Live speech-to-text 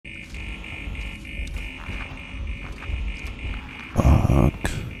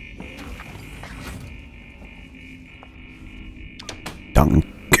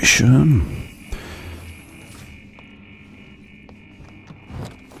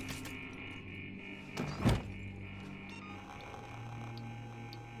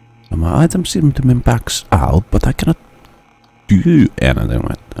My items seem to be maxed out, but I cannot do anything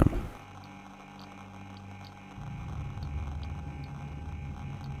with them.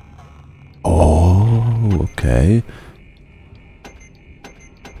 Oh, okay.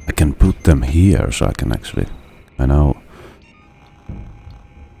 I can put them here, so I can actually, I know.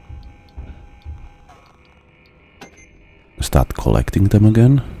 Start collecting them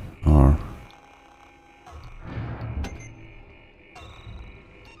again, or...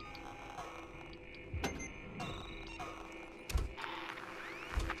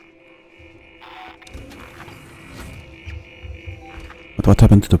 But what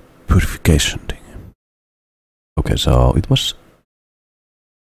happened to the purification thing? Okay, so it was...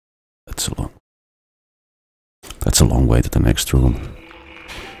 That's a long way to the next room.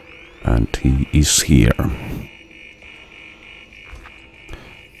 And he is here.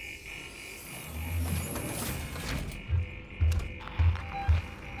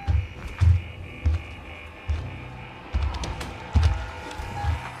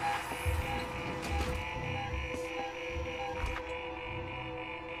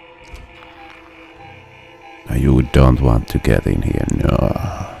 You don't want to get in here, no.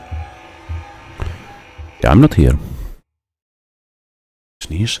 Yeah, I'm not here.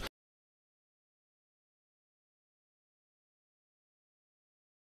 Sneeze.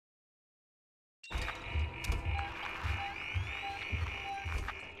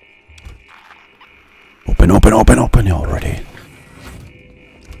 Open, open, open, open already.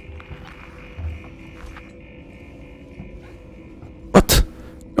 What?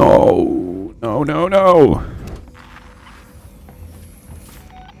 No, no, no, no.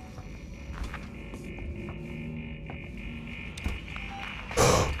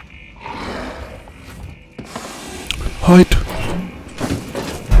 Hide.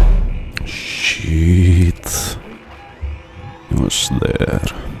 Shit. He was there.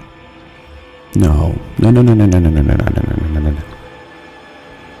 No. No, no, no, no, no, no, no, no, no, no, no, no.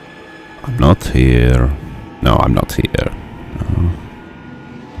 I'm not here. No, I'm not here. No.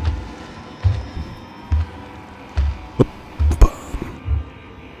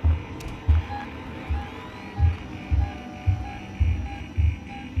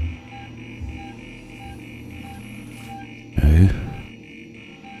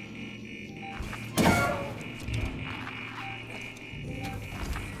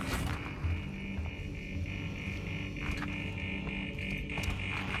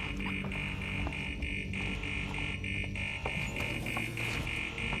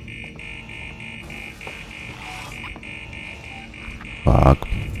 Fuck.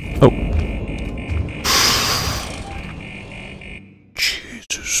 Oh.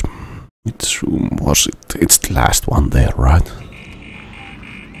 Jesus. Which room was it? It's the last one there, right?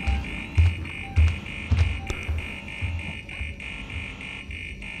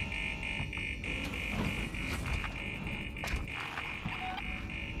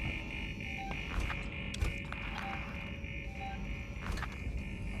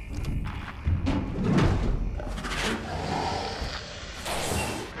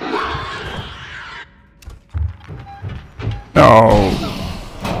 No!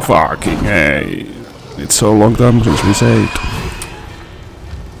 Fucking hey! It's so long time since we saved.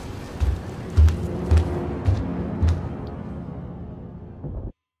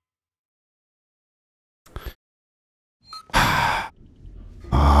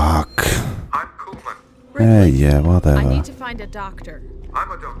 Fuck. I'm Coleman. Hey, yeah, whatever. I need to find a doctor.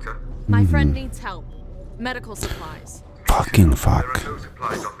 I'm a doctor. My friend needs help. Medical supplies. Fucking fuck. There are no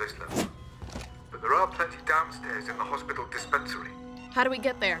supplies on this level. But there are plenty downstairs in the hospital dispensary. How do we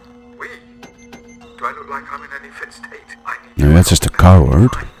get there? We? Do I look like I'm in any fit state? I need No, that's just a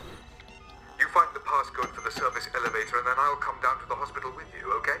coward. You find the passcode for the service elevator and then I'll come down to the hospital with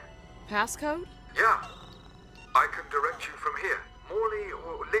you, okay? Passcode? Yeah. I can direct you from here. Morley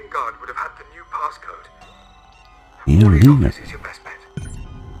or Lingard would have had the new passcode. Yeah, Morley's Lingard. office is your best bet.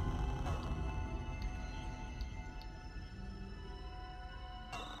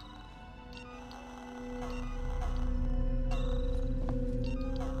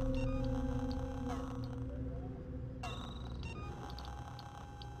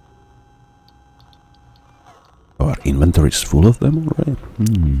 Our inventory is full of them already.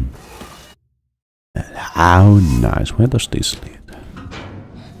 How nice. Where does this lead?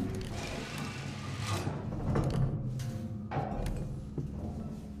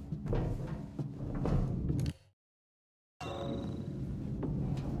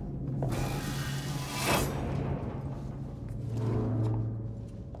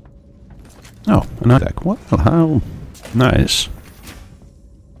 Oh, an attack. Well, how nice.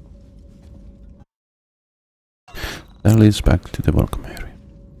 That leads back to the welcome area.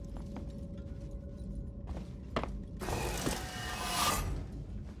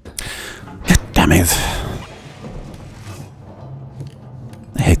 Damn it.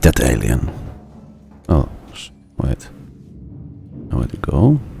 I hate that alien. Oh, wait. Nowhere to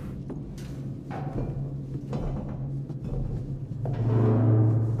go.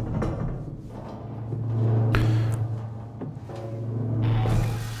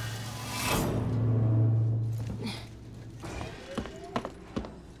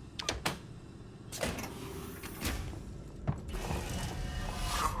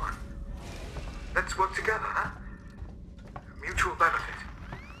 Let's work together, huh? Mutual benefit.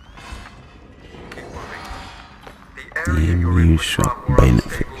 Keep moving. The area you're in was far more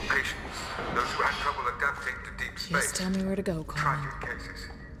unstable patients. Those who had trouble adapting to deep space. Just tell me where to go, Carl. Tragic cases.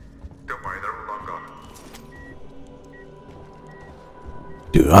 Don't worry, they're all long gone.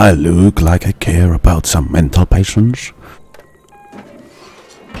 Do I look like I care about some mental patients?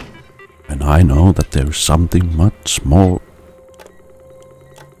 And I know that there's something much more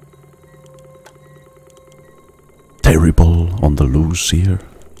terrible on the loose here.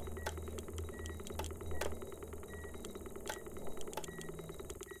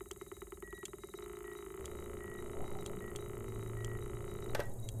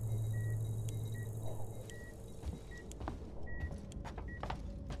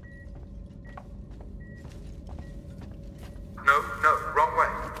 No, wrong way.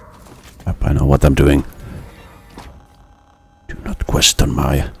 Yep, I know what I'm doing. Do not question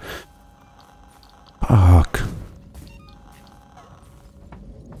my fuck.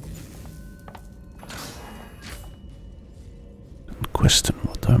 Don't question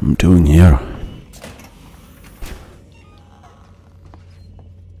what I'm doing here.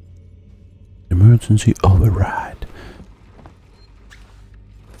 Emergency override.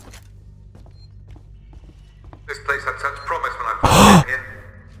 This place had such promise when I first came here.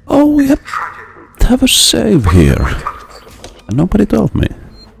 Oh, we have Tragic. have a save here. And nobody told me.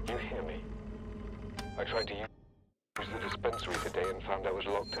 You hear me? I tried to use the dispensary today and found I was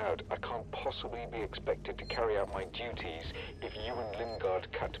locked out. I can't possibly be expected to carry out my duties if you and Lingard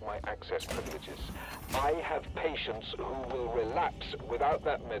cut my access privileges. I have patients who will relapse without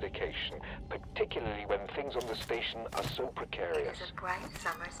that medication, particularly when things on the station are so precarious. It's a bright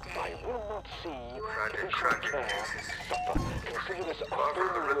summer's day. I will not see Tragic care cases. suffer. Consider this Far from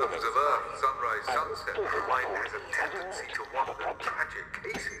the rhythms of Earth, sunrise, sunset, full the mind report. has a tendency to wander in tragic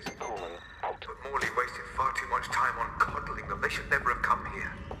cases. Pullman out. But Morley wasted far too much time on coddling them. They should never have come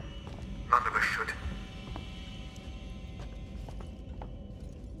here. None of us should.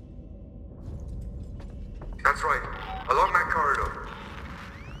 That's right. Along that corridor.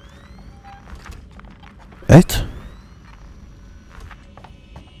 Right?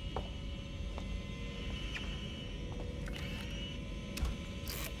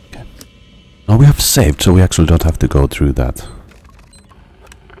 Okay. Now we have saved, so we actually don't have to go through that.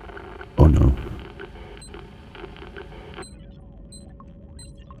 Oh no.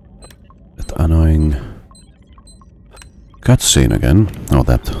 That annoying cutscene again. Oh,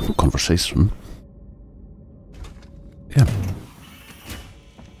 that conversation. Yeah.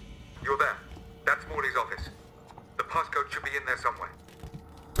 You're there. That's Morley's office. The passcode should be in there somewhere.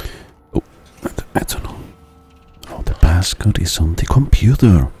 Oh, I don't know. Oh, the passcode is on the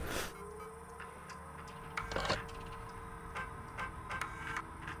computer.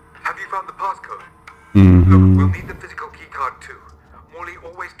 Have you found the passcode? Mm-hmm. Look, we'll need the physical keycard too. Morley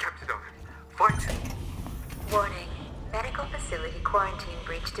always kept it on him. Fight! Warning. Medical facility quarantine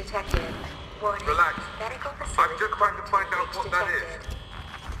breach detected. Warning. Relax. Medical I'm facility just trying to find out what that detected. is.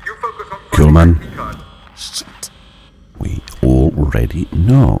 You focus on Cool, finding man. the keycard. Shit. We already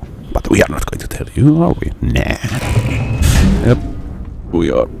know. But we are not going to tell you, are we? Nah. Yep.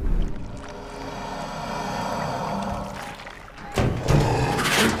 We are.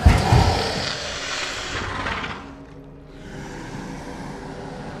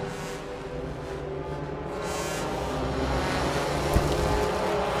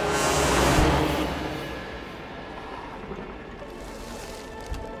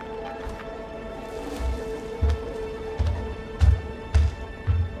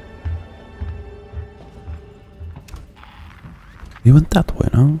 You went that way,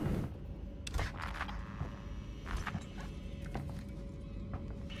 no?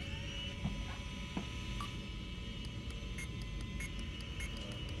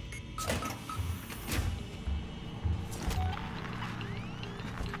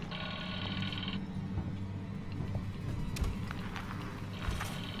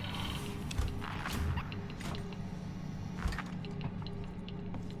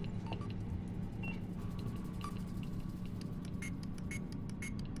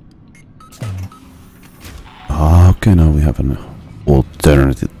 Okay, now we have an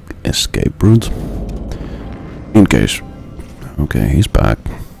alternative escape route. In case. Okay, he's back.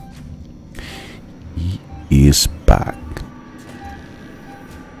 He is back.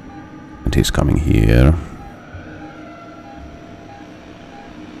 And he's coming here.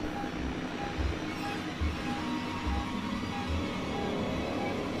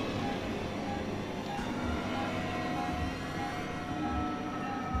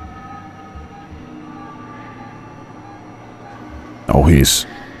 Oh, he's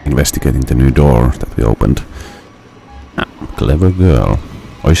investigating the new door that we opened. Ah, clever girl.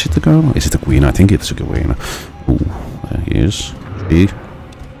 Oh, is it the girl? Is it the queen? I think it's the queen. Ooh, there he is. She?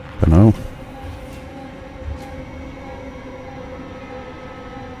 I don't know.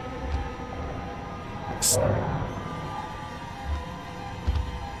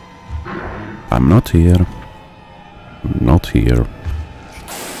 I'm not here. I'm not here.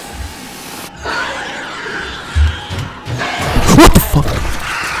 What the fuck?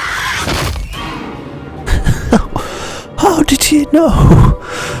 How did he know?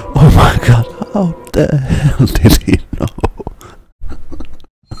 Oh my god, how the hell did he know?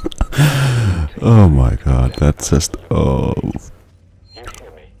 Oh my god, that's just... oh... You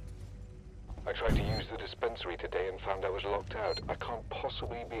hear me? I tried to use the dispensary today and found I was locked out. I can't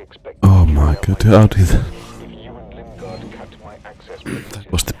possibly be expected oh to my carry out god, how did... if you and Lingard cut my access privileges.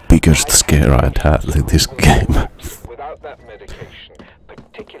 That was the biggest scare I'd had in this game. Without that medication,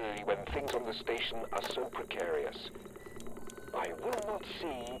 particularly when things on the station are so precarious, I will not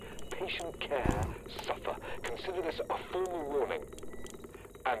see patient care suffer. Consider this a formal warning.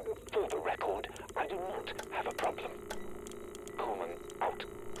 And for the record, I do not have a problem. Coleman, out.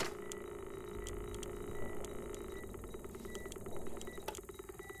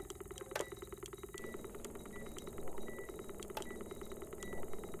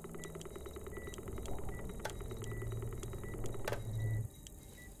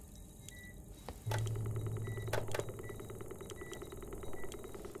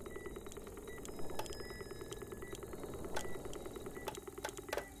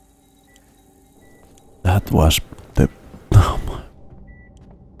 That was the... oh my...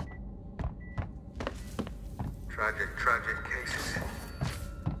 Tragic, tragic cases.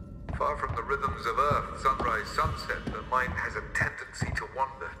 Far from the rhythms of Earth, sunrise, sunset, the mind has a tendency to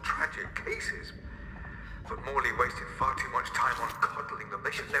wander. Tragic cases. But Morley wasted far too much time on coddling them.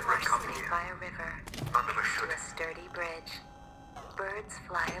 They should never have come Marched here. by a river. None of us To should. a sturdy bridge. Birds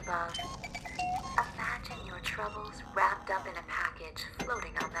fly above. Imagine your troubles wrapped up in a package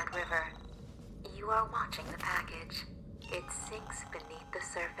floating on that river. You are watching the package. It sinks beneath the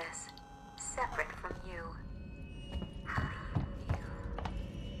surface, separate from you. How do you feel?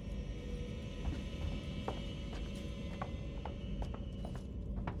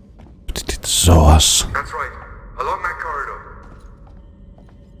 But it saw us. That's right. Along that corridor.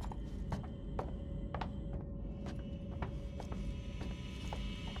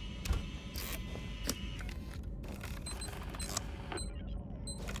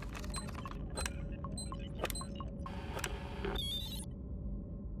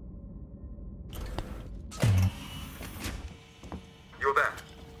 You're there.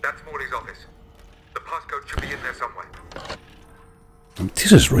 That's Morley's office. The passcode should be in there somewhere.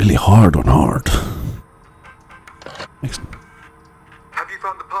 This is really hard on hard. Excellent. Have you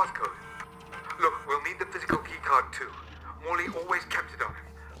found the passcode? Look, we'll need the physical keycard too. Morley always kept it on him.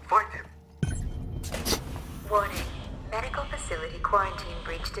 Find him. Warning. Medical facility quarantine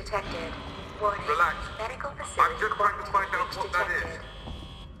breach detected. Warning. Relax. Medical I'm facility just trying to find out breach what that detected. is.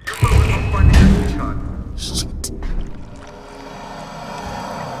 You focus on finding that keycard. Shit.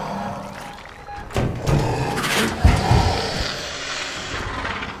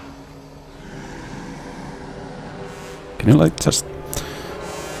 Can you like just...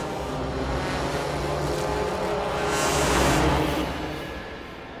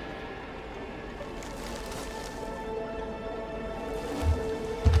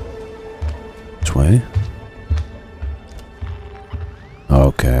 which way?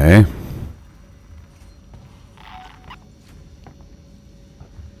 Okay.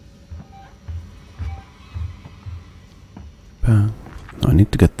 I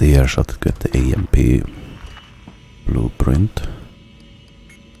need to get the airshot to get the AMP blueprint.